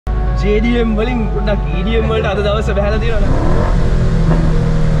JDM වලින් පොඩ්ඩක් EDM වලට අද දවසේ බහලා තියෙනවා.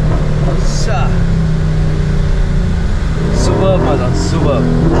 අස්සා. සුපර් මචං සුපර්.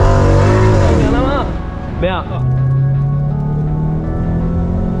 යනවා. මෙයා.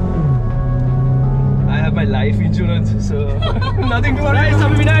 I have my life insurance, so nothing to worry.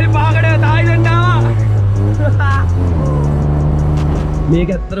 අපි විනාඩි 5කට තායිලන්ත ආවා. මේක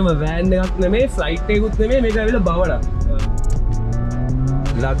ඇත්තටම වෑන් එකක් නෙමෙයි, ෆ්ලයිට් එකකුත් නෙමෙයි, මේක ඇවිල්ලා බවඩ.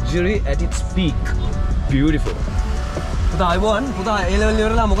 Luxury at its peak. Beautiful. පුතා අයබෝන් පුතා A level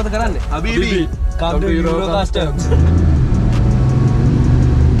ඉවරලා මොකද කරන්නේ? Habibi. Come to Euro Customs.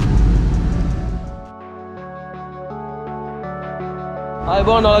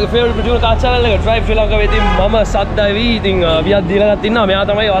 අයබෝන් ඔයාලගේ favorite producer car channel එක drive ශ්‍රී ලංකාවේ ඉතින් මම සද්දවි ඉතින් වියත් දීලා ගත්ත ඉන්නවා. මෙයා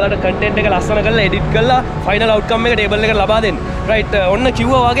තමයි ඔයාලට content එක ලස්සන කරලා edit කරලා final outcome එක table එකට ලබා දෙන්නේ. right ඔන්න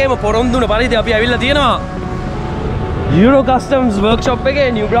කිව්වා වගේම පොරොන්දුන පරිදි අපි ඇවිල්ලා තියෙනවා Euro Customs workshop එකේ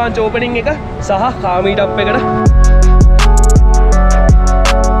new branch opening එක සහ car meetup එකට.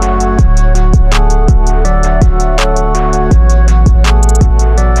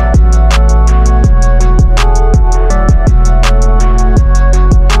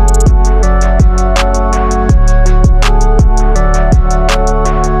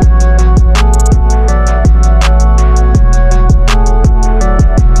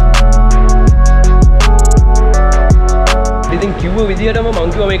 විදියටම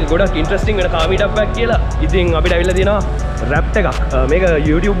මං කිව්වා මේක ගොඩක් ඉන්ටරෙස්ටිං වෙන කාර් මීටප් එකක් කියලා. ඉතින් අපිට ඇවිල්ලා තියෙනවා Raptor එකක්. මේක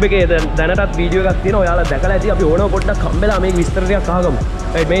YouTube එකේ දැනටත් වීඩියෝ එකක් තියෙනවා. ඔයාලා දැකලා ඇති. අපි ඕනම පොඩ්ඩක් හම්බෙලා මේක විස්තර ටිකක් අහගමු.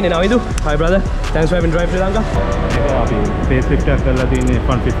 right මේ ඉන්නේ නවිදු. hi brother. thanks for having drive Sri Lanka. මේක අපි facelift එකක් කරලා තියෙන්නේ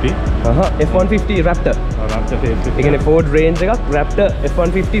F150. F150 Raptor. Raptor facelift. ඒ කියන්නේ Ford range එකක් Raptor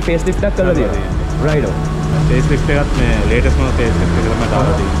F150 facelift එකක් කරලා තියෙනවා. right on. facelift එකත් මේ latest one facelift එක තමයි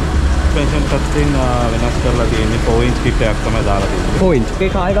දාලා තියෙන්නේ. suspension touching වෙනස් කරලා තියෙන්නේ 4 inch kit එකක් තමයි දාලා තියෙන්නේ. 4 inch. ඒ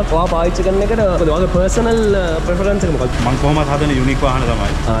කාර් එකක් ඔයා පාවිච්චි කරන එකට මොකද ඔයාගේ personal preference එක මොකක්ද? මම කොහොමද හදන unique වාහන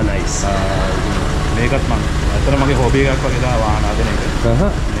තමයි. nice. මේකත් මම අතන මගේ hobby එකක් වගේ දා වාහන හදන එක.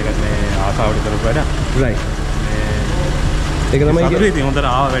 මේකත් මේ ආසාවට කරපු වැඩ. right. ඒක තමයි ඉතින්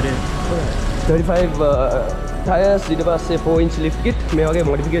හොඳට ආව වැඩේ. 35 tires ඊට පස්සේ 4 inch lift kit මේ වගේ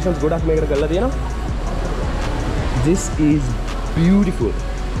modifications ගොඩක් මේකට කරලා තියෙනවා. This is beautiful.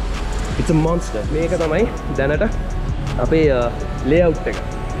 It's a monster. මේක තමයි දැනට අපේ layout එක.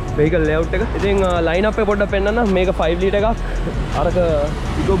 vehicle layout එක. ඉතින් line up එක පොඩ්ඩක් පෙන්නන්න. මේක 5 liter එකක්. අරක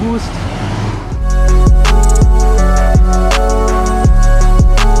Ecoboost.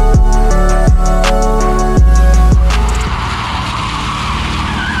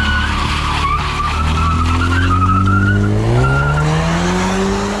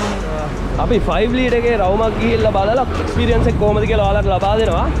 අපි 5 liter එකේ රවුමක් ගිහිල්ලා බලලා experience එක කොහොමද කියලා ඔයාලට ලබා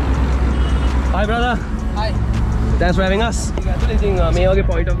දෙනවා. Hi brother. Hi. Thanks for having us. ඉතින් මේ වගේ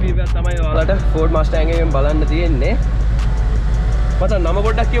point of view එකක් තමයි ඔයාලට Ford Mustang එකෙන් බලන්න තියෙන්නේ. මචං නම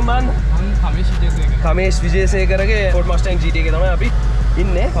පොඩ්ඩක් කියමු බලන්න. මම කමේෂ් විජේසේකර. කමේෂ් විජේසේකරගේ Ford Mustang GT එකේ තමයි අපි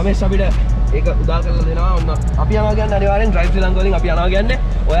ඉන්නේ. කමේෂ් අපිට ඒක උදා කරලා දෙනවා. ඔන්න අපි යනවා කියන්නේ අනිවාර්යෙන් drive Sri Lanka වලින් අපි යනවා කියන්නේ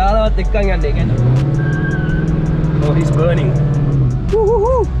ඔයාලවත් එක්කන් යන්නේ. ඒ කියන්නේ oh he's burning.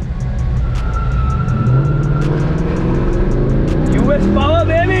 Woo. US power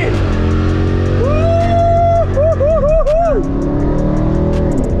baby.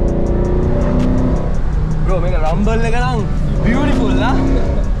 Bro, make a rumble like a beautiful, huh?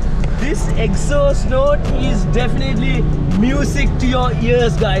 This exhaust note is definitely music to your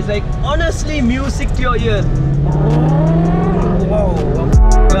ears, guys. Like honestly, music to your ears. Wow, I'm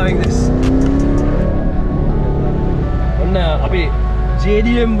loving this. Abhi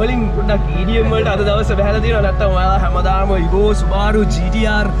JDM වලින් පොඩ්ඩක් EDM වලට අද දවසේ බහලා තියෙනවා. නැත්තම් ඔයාලා හැමදාම Evo Subaru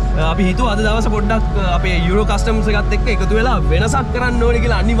GTR අපි හිතුවා අද දවසේ පොඩ්ඩක් අපේ Euro Customs එකත් එක්ක එකතු වෙලා වෙනසක් කරන්න ඕනේ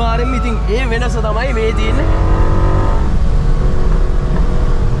කියලා. අනිවාර්යෙන්ම ඉතින් ඒ වෙනස තමයි මේ තියෙන්නේ.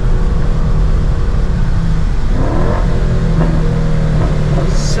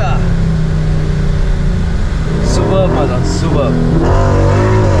 අස්සා සුපර් මචං super.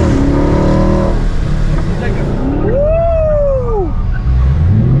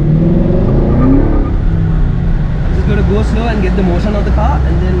 Go slow and get the motion of the car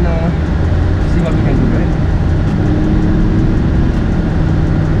and then see what we can do, right?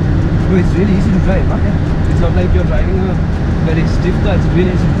 Bro, it's really easy to drive, huh? Yeah. It's not like you're driving a very stiff car, it's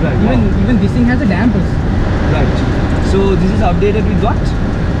really easy to drive. Even this thing has a dampers. Right. So this is updated with what?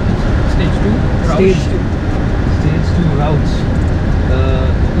 Stage 2 routes. Stage 2. Stage 2 routes.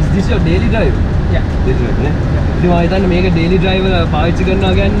 Is this your daily drive? Yeah. Daily drive, ne? ඉතින් මම හිතන්නේ මේක daily drive පාවිච්චි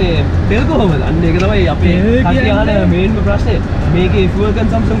කරනවා කියන්නේ තෙල් කොහොමද? අන්න ඒක තමයි අපේ කට්ටිය අහන මේන්ම ප්‍රශ්නේ. මේකේ fuel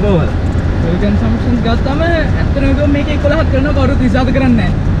consumption කොහොමද? Fuel consumption ගත්තම ඇත්තටම මේක 11ක් කරනවා කවුරුත් 27 කරන්නේ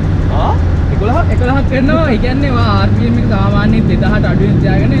නැහැ. 11ක් කරනවා. ඒ කියන්නේ වා RPM එක සාමාන්‍යයෙන් 2000ට අඩුවෙන්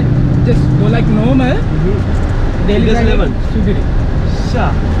තියාගෙන just go like normal daily level සුපිරි.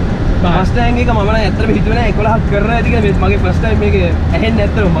 Mustang එක මම නම් ඇත්තටම හිතුවේ නෑ 11ක් කරනවා ඇති කියලා. මගේ first time මේක ඇහෙන්නේ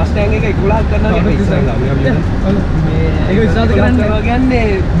ඇත්තටම Mustang එක 11ක් කරනවා කියන්නේ ඉස්සරහම මේ ඒක විශ්වාස කරන්න කියන්නේ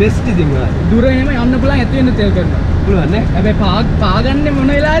best ඉතින් දුර එහෙම යන්න පුළුවන් ඇති වෙන්න තේල් කරනවා. පුළුවන් නේ. හැබැයි පාගන්නේ මොන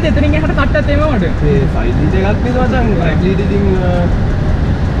වෙලාවද එතනින් එහාට කට්ටත් එම වඩ. ඒ සයිඩ් එකක් නේ මචං. රැග්ලිඩ් ඉතින්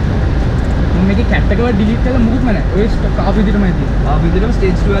මම මේකේ කැට් එකව ඩිලීට් කරලා මුකුත්ම නෑ. ඔය ආපු විදිහටමයි තියෙන්නේ. ආපු විදිහටම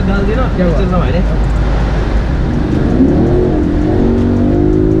ස්ටේජ් 2 එකක් දාලා දෙනවා. එච්චර තමයි නේ.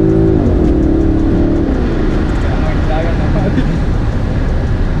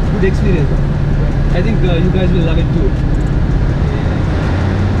 Good experience. I think you guys will love it too.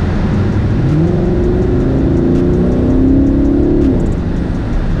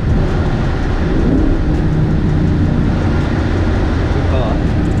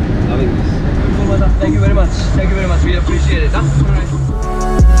 Loving this. Thank you very much. Thank you very much. We appreciate it. Huh? All right.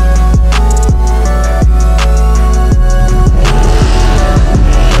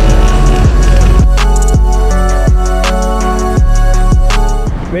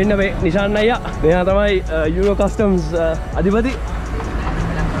 වෙන්න මේ නිශාන් අයියා මෙයා තමයි යුරෝ කස්ටම්ස් අධිපති.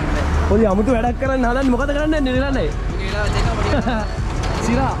 පොඩි අමුතු වැඩක් කරන්න හදන්නේ. මොකද කරන්නේ නිරලන් අයියා?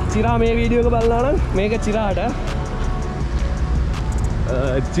 චිරා මේ වීඩියෝ එක බලනවා නම් මේක චිරාට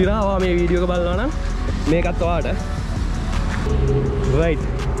චිරාවා මේ වීඩියෝ එක බලනවා නම් මේකත් ඔයාට right.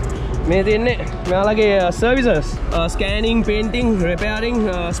 මේ තියෙන්නේ මෙයාලගේ services scanning, painting, රිපෙයාරින්,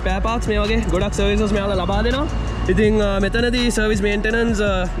 spare parts මේ වගේ ගොඩක් සර්විසස් මෙයාලා ලබා දෙනවා. ඉතින් මෙතනදී සර්විස් මේන්ටනන්ස්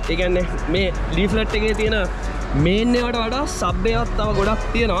ඒ කියන්නේ මේ ලීෆ්ලට් එකේ තියෙන මේන් ඒවාට වඩා සබ් ඒවාත් තව ගොඩක්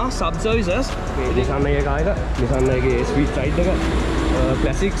තියෙනවා සබ් සර්විසස්. මේ නිසන් එකේ කායක නිසන් එකේ ස්පීඩ් සයිඩ් එක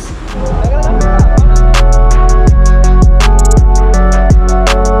ක්ලාසික්ස්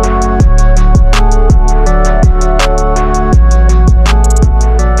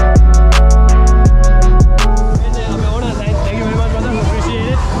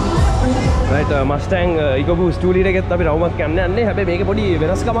Mustang Ecoboost 2 liter එකත් අපි රවුමක් යන්න යන්නේ. හැබැයි මේකේ පොඩි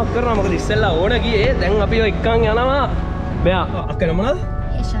වෙනස්කමක් කරනවා. මොකද ඉස්සෙල්ලා ඕන ගියේ දැන් අපි ඔය එක්කන් යනවා. මෙයා අක්කන මොනවද?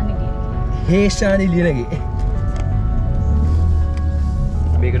 හේෂානි ලියනගේ.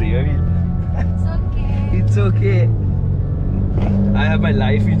 මේක rear wheel. It's okay. I have my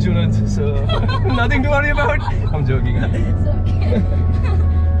life insurance, so nothing to worry about. I'm joking. It's okay.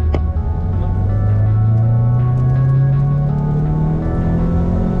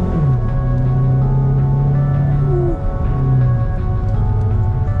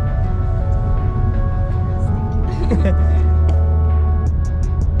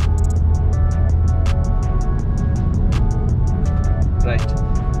 Right.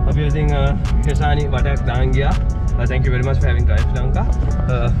 Abhi I think Heshani watak daan gaya. Thank you very much for having Drive Lanka.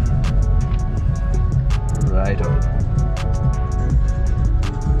 Right on.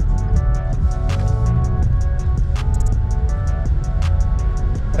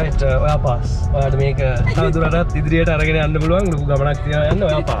 Right, ඔයා pass. ඔයාට මේක තව දුරටත් ඉදිරියට අරගෙන යන්න පුළුවන්. ලොකු ගමනක් තියලා යන්න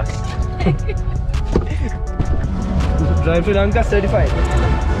ඔයා pass. Drive Lanka certified.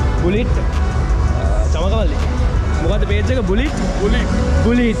 Bullet. චමකවල්ලි. මොකද්ද පේජ් එක?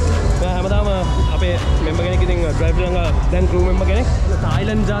 Bullet. හැමදාම අපේ මෙම්බර් කෙනෙක් ඉතින් Drive Lanka දැන් crew member කෙනෙක්.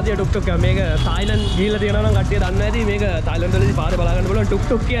 Thailand ජාතිය ටුක් ටුක් මේක Thailand ගිහිල්ලා තියෙනවා නම් කට්ටිය දන්නේ නැති මේක Thailand වලදී පාරේ බලා ගන්න පුළුවන් ටුක්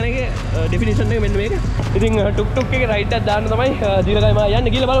ටුක් කියන එකේ definition එක මෙන්න මේක. ඉතින් ටුක් ටුක් එකේ right එකක් දාන්න තමයි දීර්ඝයි මා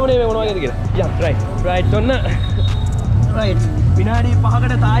යන්නේ. ගිහලා බලමුනේ මේ මොනවා වගේද කියලා. Yeah, right ඔන්න. Right. විනාඩි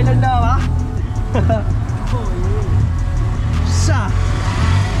 5කට Thailand ආවා. සා.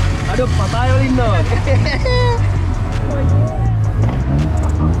 අඩෝ පතාය වල ඉන්නවා.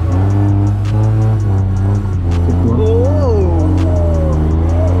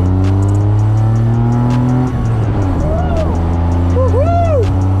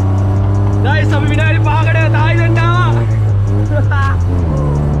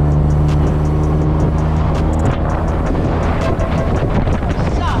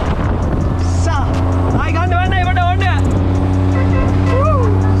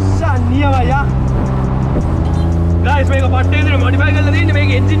 මේක පට්ටේ විතර මොඩිෆයි කරලා තියෙන්නේ. මේක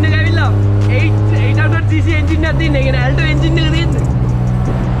එන්ජින් එක ඇවිල්ලා 800cc එන්ජින් එකක් තියෙන්නේ. ඒ කියන්නේ ඇල්ටෝ එන්ජින් එක තියෙන්නේ.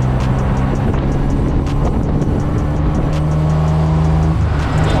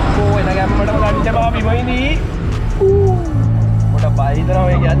 ඔක්කො එන ගැම්මටම ගන්න බා බිමයිනි. මොකට බයි හිතනවා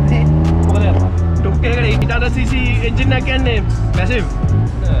මේක යද්දි. මොකද ටුක් එකකට 800cc එන්ජින් එකක් කියන්නේ මැසිව්.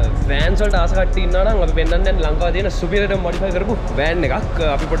 වෑන්ස් වලට ආස කට්ටිය ඉන්නවා නම් අපි පෙන්නන්න යන්නේ ලංකාවේ තියෙන සුපිරියට මොඩිෆයි කරපු වෑන් එකක්.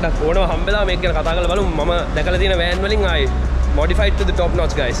 අපි පොඩ්ඩක් ඕනම හම්බෙලා මේක ගැන කතා කරලා බලමු. මම දැකලා තියෙන වෑන් වලින් ආයි modified to the top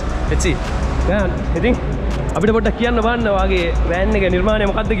notch guys. Let's see. ගෑන් ඉතින් අපිට පොඩ්ඩක් කියන්න බලන්න වාගේ වෑන් එක නිර්මාණය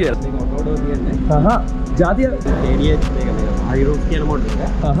මොකක්ද කියලා. මේක ඔටෝඩෝ කියන්නේ. හහ ජාතිය KDH මේක මේ හයිරූෆ් කියන මොඩල්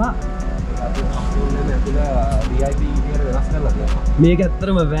එක. හහ සම්පූර්ණයෙන්ම ඇතුළ VIP විදියට වෙනස් කරලා තියෙනවා. මේක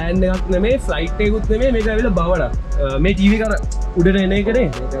ඇත්තටම වෑන් එකක් නෙමෙයි ෆ්ලයිට් එකකුත් නෙමෙයි මේක ඇවිල්ලා බවඩක්. මේ ටීවී එක අර උඩට එන එකනේ.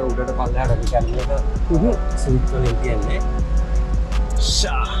 මේක උඩට පල්ලෙහාට කියන්නේ සූට් වලින් තියන්නේ.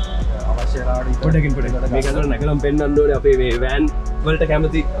 ෂා අවශ්‍ය රාඩි පොඩකින් මේක අතර නැකලම් පෙන්වන්න ඕනේ අපේ මේ වෑන් වලට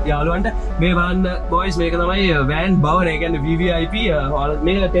කැමති යාළුවන්ට. මේ බලන්න බොයිස් මේක තමයි වෑන් බවන. ඒ කියන්නේ VVIP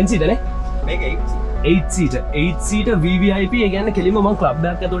මේක 10 සීටර් නේ. මේක 8 සීටර් VVIP. ඒ කියන්නේ කෙලින්ම මම ක්ලබ්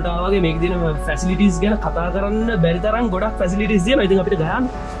එකක් ඇතුළට ආවා වගේ මේක දින ෆැසිලිටිස් ගැන කතා කරන්න බැරි තරම් ගොඩක් ෆැසිලිටිස් තියෙනවා. ඉතින් අපිට ගහන්න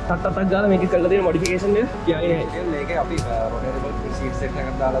ටක් ගාලා මේක කරලා තියෙන මොඩිෆිකේෂන් එක කියන්නේ මේකේ අපි රොටේබල් සීට් සෙට්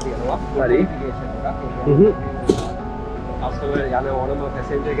එකක් දාලා තියෙනවා. හරි. අස්වල යන ඕනම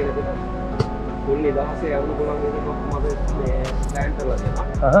පැසෙන්ජර් කෙනෙකුට ෆුල් නිදහසේ යන්න පුළුවන් මේක කොහොමද මේ ප්ලෑන් කරලා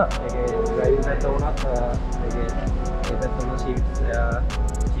තියෙනවා. ඒකේ ඩ්‍රයිවිං පැත්ත වුණත් ඒකේ ඒ පැත්ත වුණ සීට්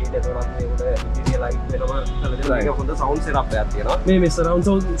එක උනත් මේකට ඉන්ටීරියර් ලයිට් වෙනවා කරලා දෙනවා. මේක හොඳ සවුන්ඩ් සෙටප් එකක් තියෙනවා. මේ සරවුන්ඩ්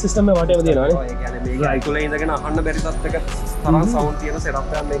සවුන්ඩ් සිස්ටම් එක වටේම තියෙනවානේ. ඒ කියන්නේ මේක අයිකුලේ ඉඳගෙන අහන්න බැරි තත්ත්වයක තරම් සවුන්ඩ් තියෙන සෙටප්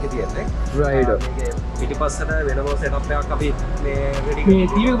එකක් මේකේ තියෙන්නේ. රයිට්. මේකේ පිටිපස්සට වෙනම සෙටප් එකක් අපි මේ රෙඩි මේ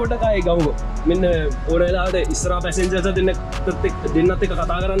ටීවී පොඩ්ඩක් ආයේ ගමුකෝ. මෙන්න ඕන වෙලාවට ඉස්සරහා පැසෙන්ජර්ස් දෙන්නත් එක්ක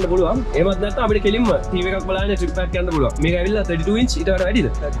කතා කරන්න පුළුවන්. එහෙමත් නැත්නම් අපිට කෙලින්ම ටීවී එකක් බලන්න ට්‍රිප් එකක් යන්න පුළුවන්. මේක ඇවිල්ලා 32 ඉන්ච් ඊට වඩා වැඩිද?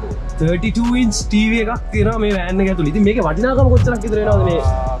 32 ඉන්ච් ටීවී එකක් තියෙනවා මේ වෑන් එක ඇතුළේ. ඉතින් මේකේ වටිනාකම කොච්චරක් විතර වෙනවද මේ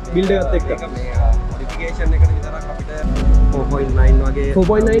බිල්ඩ් එකත් එක්ක? මේ මොඩිෆිකේෂන් එකට විතරක් අපිට 4.9 වගේ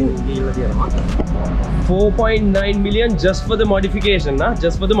 4.9 දීලා තියෙනවා. 4.9 million just for the modification නා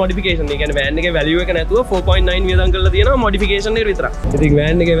just for the modification. ඒ කියන්නේ van එකේ value එක නැතුව 4.9 වියදම් කරලා තියෙනවා modification එකට විතරක්. ඉතින්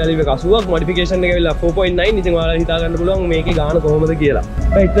van එකේ value එක 80ක් modification එක ඇවිල්ලා 4.9. ඉතින් ඔයාලා හිතා ගන්න පුළුවන් මේකේ ගාන කොහොමද කියලා.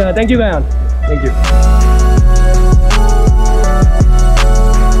 right thank you Gayan. Thank you.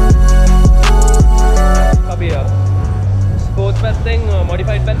 අපි ස්පෝර්ට්ස් පැත්තෙන්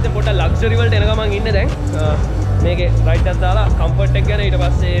modified පැත්තෙන් පොඩ්ඩක් luxury වලට එන ගමන් ඉන්නේ දැන්. මේකේ රයිට් එකක් දාලා කම්ෆර්ට් එක ගැන ඊට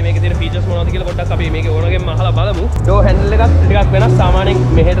පස්සේ මේකේ තියෙන ෆීචර්ස් මොනවද කියලා පොඩ්ඩක් අපි මේකේ ඕනගෙන් අහලා බලමු. ඩෝ හැන්ඩල් එකත් ටිකක් වෙනස්. සාමාන්‍යයෙන්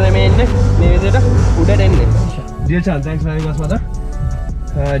මෙහෙට නෙමෙයි එන්නේ. මේ විදිහට උඩට එන්නේ. Dilshan thanks for having us mother.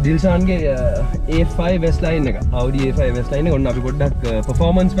 Dilshanගේ A5 S-Line එක. Audi A5 S-Line එක ඔන්න අපි පොඩ්ඩක්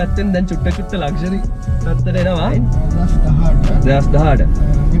performance පැත්තෙන් දැන් චුට්ට luxury පැත්තට එනවා. 2018.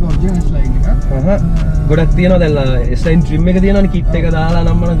 මේක ඔරිජිනල් S-Line එක. ගොඩක් තියෙනවා දැන් S-Line trim එක තියෙනවානේ kit එක දාලා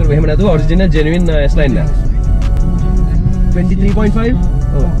නම් මම කරේ. එහෙම නැතුව original genuine S-Line එක. 23.5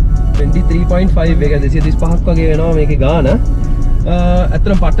 23.5 එක 235ක් වගේ වෙනවා මේකේ ගාන.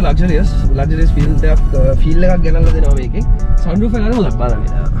 ඇත්තටම පට්ට luxurious feel එකක් ගෙනල්ලා දෙනවා මේකෙන්. sunroof එක ගන්න හොඳක් බලන්න.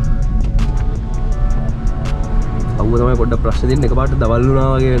 අවුව තමයි පොඩ්ඩක් ප්‍රශ්න දෙන්න එකපාරට දවල් වුණා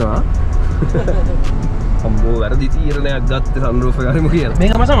වගේ වෙනවා. අම්මෝ වැරදි තීරණයක් ගත්තේ sunroof එක ගන්නමු කියලා.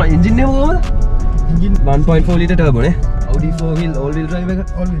 මේක මසම engine එක කොහමද? engine 1.4 liter turbo නේ. Audi 4 wheel all wheel drive එක.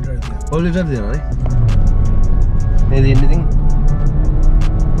 all wheel drive තියෙනවා නේ. මේ දෙන්නේ ඉතින්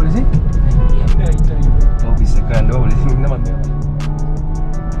පොලිසිය ඔෆිස් එක යනවා පොලිසිය ඉන්න මම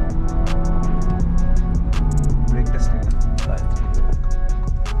බ්‍රේක් ටෙස්ට් එක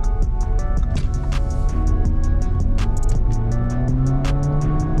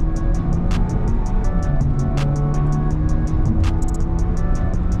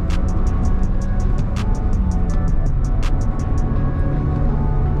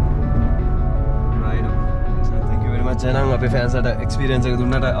ජනන් අපේ ෆෑන්ස්ලට එක්ස්පීරියන්ස් එක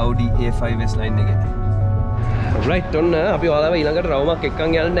දුන්නට Audi A5 S-Line එකේ. right ඔන්න අපි ඔයාලව ඊළඟට රවුමක්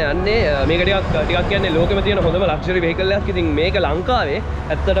එක්කන් යන්නේ මේක ටිකක් කියන්නේ ලෝකෙම තියෙන හොඳම ලක්ෂරි වෙහිකල් එකක්. ඉතින් මේක ලංකාවේ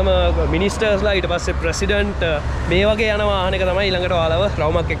ඇත්තටම මිනිස්ටර්ස්ලා ඊට පස්සේ ප්‍රෙසිඩන්ට් මේ වගේ යන වාහන එක තමයි ඊළඟට ඔයාලව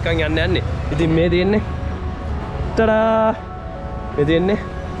රවුමක් එක්කන් යන්නේ. ඉතින් මේ තියෙන්නේ ටඩා මේ තියෙන්නේ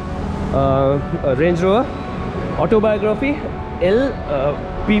Range Rover Autobiography L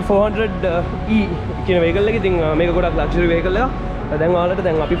P400e කියන vehicle එක. ඉතින් මේක ගොඩක් luxury vehicle එකක්. දැන් ඔයාලට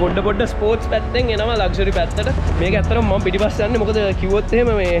දැන් අපි පොඩ්ඩ ස්පෝර්ට්ස් පැත්තෙන් එනවා luxury පැත්තට. මේක ඇත්තටම මම පිටිපස්ස යන්නේ. මොකද කිව්වොත් එහෙම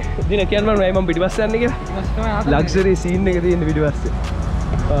මේ දින කියන්න බෑ මම පිටිපස්ස යන්නේ කියලා. luxury scene එක තියෙන පිටිපස්සේ.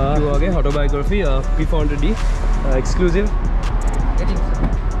 වගේ Autobiography P400e exclusive.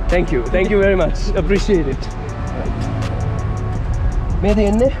 Thank you very much. Appreciate it. මේ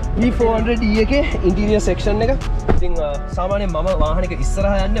තියෙන්නේ P400e එකේ interior section එක. ඉතින් සාමාන්‍යයෙන් මම වාහනයක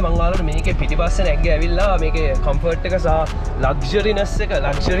ඉස්සරහා යන්නේ මම ඔයාලට මේකේ පිටිපස්සේ නැග්ගේ ඇවිල්ලා මේකේ comfort එක සහ luxuriousness එක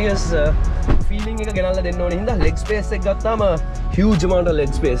luxurious feeling එක ගෙනල්ලා දෙන්න ඕනේ හින්දා leg space එක ගත්තාම huge amount of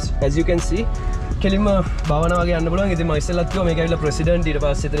leg space as you can see. කෙලින්ම භාවනා වගේ යන්න පුළුවන්. ඉතින් මම ඉස්සෙල්ලත් කිව්වා මේක ඇවිල්ලා president ඊට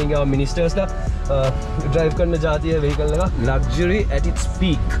පස්සේ එතනින් ගියා ministersලා drive කරන ජාතිය vehicle එක luxury at its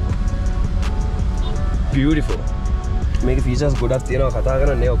peak. Beautiful. මේක ෆීචර්ස් ගොඩක් තියෙනවා කතා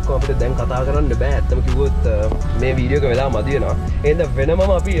කරන්න ඔක්කොම අපිට දැන් කතා කරන්න බෑ ඇත්තම කිව්වොත් මේ වීඩියෝ එක වෙලා මදි වෙනවා එහෙනම් වෙනමම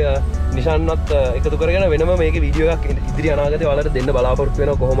අපි නිෂාන්වත් එකතු කරගෙන වෙනම මේක වීඩියෝ එකක් ඉදිරි අනාගතේ ඔයාලට දෙන්න බලාපොරොත්තු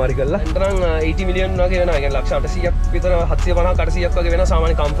වෙනවා කොහොම හරි කරලා එතනම් 80 මිලියන් වගේ වෙනවා ඒ කියන්නේ ලක්ෂ 800ක් විතර 750 800ක් වගේ වෙනවා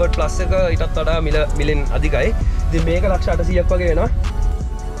සාමාන්‍ය කම්ෆර්ට් ප්ලස් එක ඊටත් වඩා මිලෙන් අධිකයි ඉතින් මේක ලක්ෂ 800ක් වගේ වෙනවා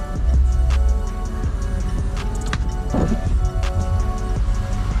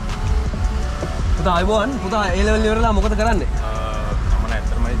පුතා අයබෝන් පුතා ඒ ලෙවල් ඉවරලා මොකද කරන්නේ මම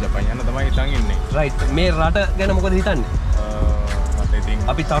ඇත්තටම ජපාන් යන්න තමයි හිතන් ඉන්නේ රයිට් මේ රට ගැන මොකද හිතන්නේ මට ඉතින්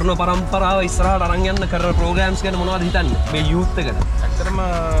අපි තරුණ පරම්පරාව ඉස්සරහට අරන් යන්න කරන ප්‍රෝග්‍රෑම්ස් ගැන මොනවද හිතන්නේ මේ යූත් එකට ඇත්තටම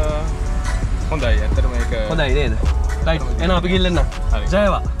හොඳයි ඇත්තටම ඒක හොඳයි නේද රයිට් එහෙනම් අපි ගිහින් එන්න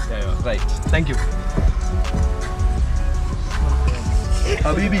ජයවා right thank you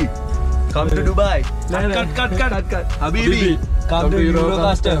Habibi come to Dubai cut Habibi come to Euro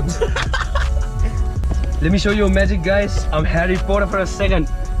Customs Let me show you a magic, guys. I'm Harry Potter for a second.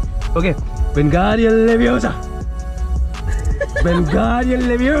 Okay, Wingardium Leviosa. Wingardium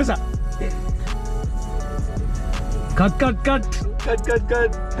Leviosa. Cut.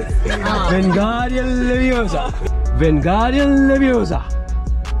 Wingardium Leviosa. Wingardium Leviosa.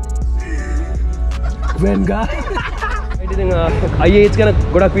 ඉතින් i8 ගැන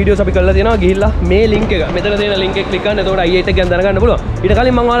ගොඩක් videos අපි කරලා තියෙනවා ගිහිල්ලා මේ link එක මෙතන තියෙන ලින්ක් එක ක්ලික් කරන්න එතකොට i8 එක ගැන දැනගන්න පුළුවන් ඊට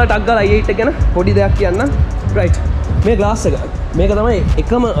කලින් මම ඔයාලට ටග් ගාලා i8 එක ගැන පොඩි දෙයක් කියන්නම් රයිට් මේ ග්ලාස් එක මේක තමයි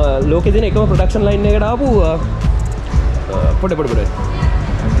එකම ලෝකේ තියෙන එකම ප්‍රොඩක්ෂන් ලයින් එකට ආපු පොඩ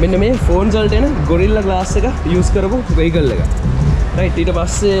මෙන්න මේ ෆෝන්ස් වලට එන ගොරිල්ලා ග්ලාස් එක යූස් කරපු වෙහිකල් එක රයිට් ඊට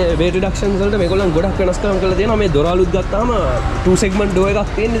පස්සේ weight reductions වලට මේගොල්ලන් ගොඩක් වෙනස්කම් කරලා තියෙනවා මේ දොර අලුත් ගත්තාම 2 segment door එකක්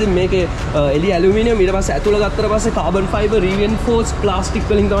තියෙන ඉතින් මේකේ එළිය ඇලුමිනියම් ඊට පස්සේ ඇතුළ ගත්තට පස්සේ carbon fiber reinforced plastic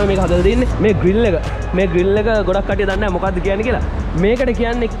වලින් තමයි මේක හදලා තියෙන්නේ මේ grill එක ගොඩක් කටිය දන්නේ නැහැ මොකද්ද කියන්නේ කියලා මේකට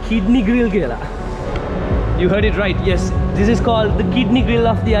කියන්නේ kidney grill කියලා you heard it right yes this is called the kidney grill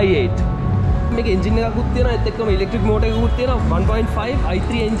of the i8 මේක එන්ජින් එකකුත් තියෙනවා ඒත් එක්කම ඉලෙක්ට්‍රික් මෝටර් එකකුත් තියෙනවා 1.5 i3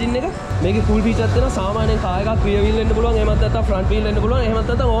 එන්ජින් එක මේකේ ෆුල් ෆීචර්ස් තියෙනවා සාමාන්‍යයෙන් කාර් එකක් රියර් වීල් වෙන්න පුළුවන් එහෙමත් නැත්නම් ෆ්‍රන්ට් වීල් වෙන්න පුළුවන්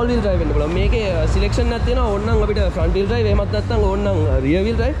එහෙමත් නැත්නම් ඕල් වීල් ඩ්‍රයිව් වෙන්න පුළුවන් මේකේ සිලෙක්ෂන් එකක් තියෙනවා ඕනනම් අපිට ෆ්‍රන්ට් වීල් ඩ්‍රයිව් එහෙමත් නැත්නම් ඕනනම් රියර්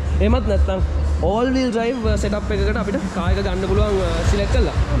වීල් ඩ්‍රයිව් එහෙමත් නැත්නම් all wheel drive setup එකකට අපිට කාර් එක ගන්න පුළුවන් සිලෙක්ට්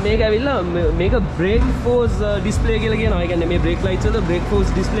කරලා මේක ඇවිල්ලා මේක brake force display කියලා කියනවා. ඒ කියන්නේ මේ brake lights වල brake force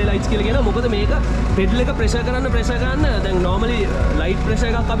display lights කියලා කියනවා. මොකද මේක pedal එක pressure කරන්න දැන් normally light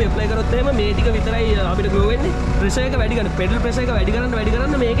pressure එකක් අපි apply කරොත් එහෙම මේ ටික විතරයි අපිට grow වෙන්නේ. pressure එක වැඩි කරන්න pedal pressure එක වැඩි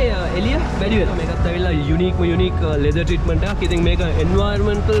කරන්න මේකේ එළිය වැඩි වෙනවා. මේකත් ඇවිල්ලා unique leather treatment එකක්. ඉතින් මේක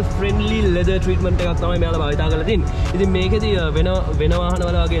environmental friendly leather treatment එකක් තමයි මෙයාලා භාවිතා කරලා තියෙන්නේ. ඉතින් මේකෙදි වෙන වාහන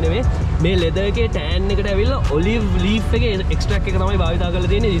වල වගේ නෙමෙයි මේ leather එකේ tan එකට ඇවිල්ලා olive leaf එකේ extract එක තමයි භාවිතා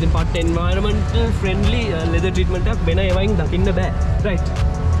කරලා තියෙන්නේ. ඉතින් පට්ට environmental friendly leather treatment එකක් වෙන ඒවායින් දකින්න බෑ. right.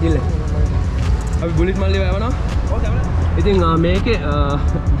 ඉල්ල. අපි bullet මල්ලේ වැවනවා. ඔව් දැවලා. ඉතින් මේකේ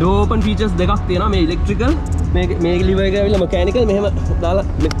door open features දෙකක් තියෙනවා. මේ electrical මේ lever එක ඇවිල්ලා mechanical මෙහෙම දාලා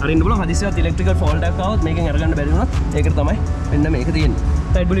අරින්න පුළුවන්. හදිස්සියවත් electrical fault එකක් ආවොත් මේකෙන් අරගන්න බැරි වුණත් ඒකට තමයි මෙන්න මේක තියෙන්නේ.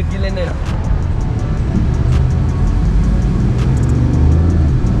 right bullet කියලා එන්න එනවා.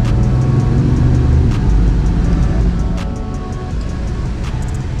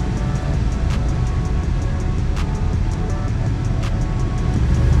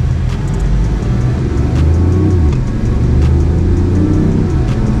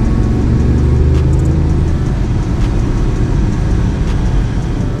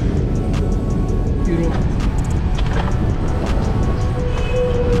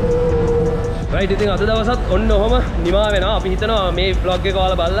 ඉතින් අද දවසත් ඔන්න ඔහම නිමා වෙනවා. අපි හිතනවා මේ vlog එක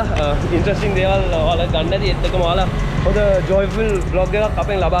ඔයාලා බලලා ඉන්ටරෙස්ටිං දේවල් ඔයාලා ගන්න ඇති. ඒත් එක්කම ඔයාලා හොඳ joyful vlog එකක්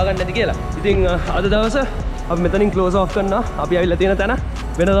අපෙන් ලබා ගන්න ඇති කියලා. ඉතින් අද දවස අපි මෙතනින් close off කරනවා. අපි ආවිල්ලා තියෙන තැන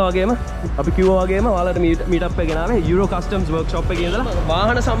වෙනදා වගේම අපි කිව්වා වගේම ඔයාලට meet up එක ගෙනාවේ Euro Customs workshop එකේ ඉඳලා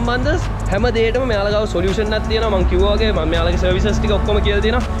වාහන සම්බන්ධ හැම දෙයකටම මෙයාලා ගාව solution එකක් තියෙනවා. මම කිව්වා වගේ මම මෙයාලගේ services ටික ඔක්කොම කියලා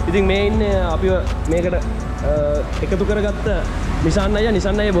දෙනවා. ඉතින් මේ ඉන්නේ අපිව මේකට එකතු කරගත්ත නිසාන්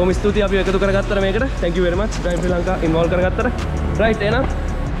අයියා බොහොම ස්තුතියි අපිව එකතු කරගත්තට මේකට. thank you very much drive Sri Lanka involve කරගත්තට. right එහෙනම්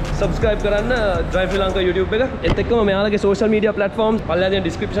subscribe කරන්න drive Sri Lanka YouTube එක. ඒත් එක්කම මෙයාලගේ social media platforms පල්ලෙහා තියෙන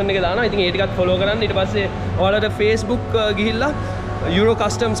description එකේ දානවා. ඉතින් ඒ ටිකත් follow කරන්න. ඊට පස්සේ ඔයාලට Facebook ගිහිල්ලා Euro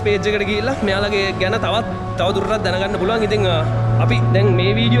Customs page එකට ගිහිල්ලා මෙයාලගේ ගැන තව දුරටත් දැනගන්න පුළුවන්. ඉතින් අපි දැන්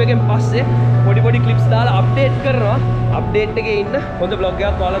මේ වීඩියෝ එකෙන් පස්සේ පොඩි clips දාලා update කරනවා. update එකේ ඉන්න හොඳ vlog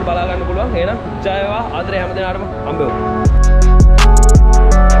එකක් ඔයාලට බලා ගන්න පුළුවන්. එහෙනම් ජය වේවා. ආදරේ හැමදෙනාටම හම්බ වෙමු.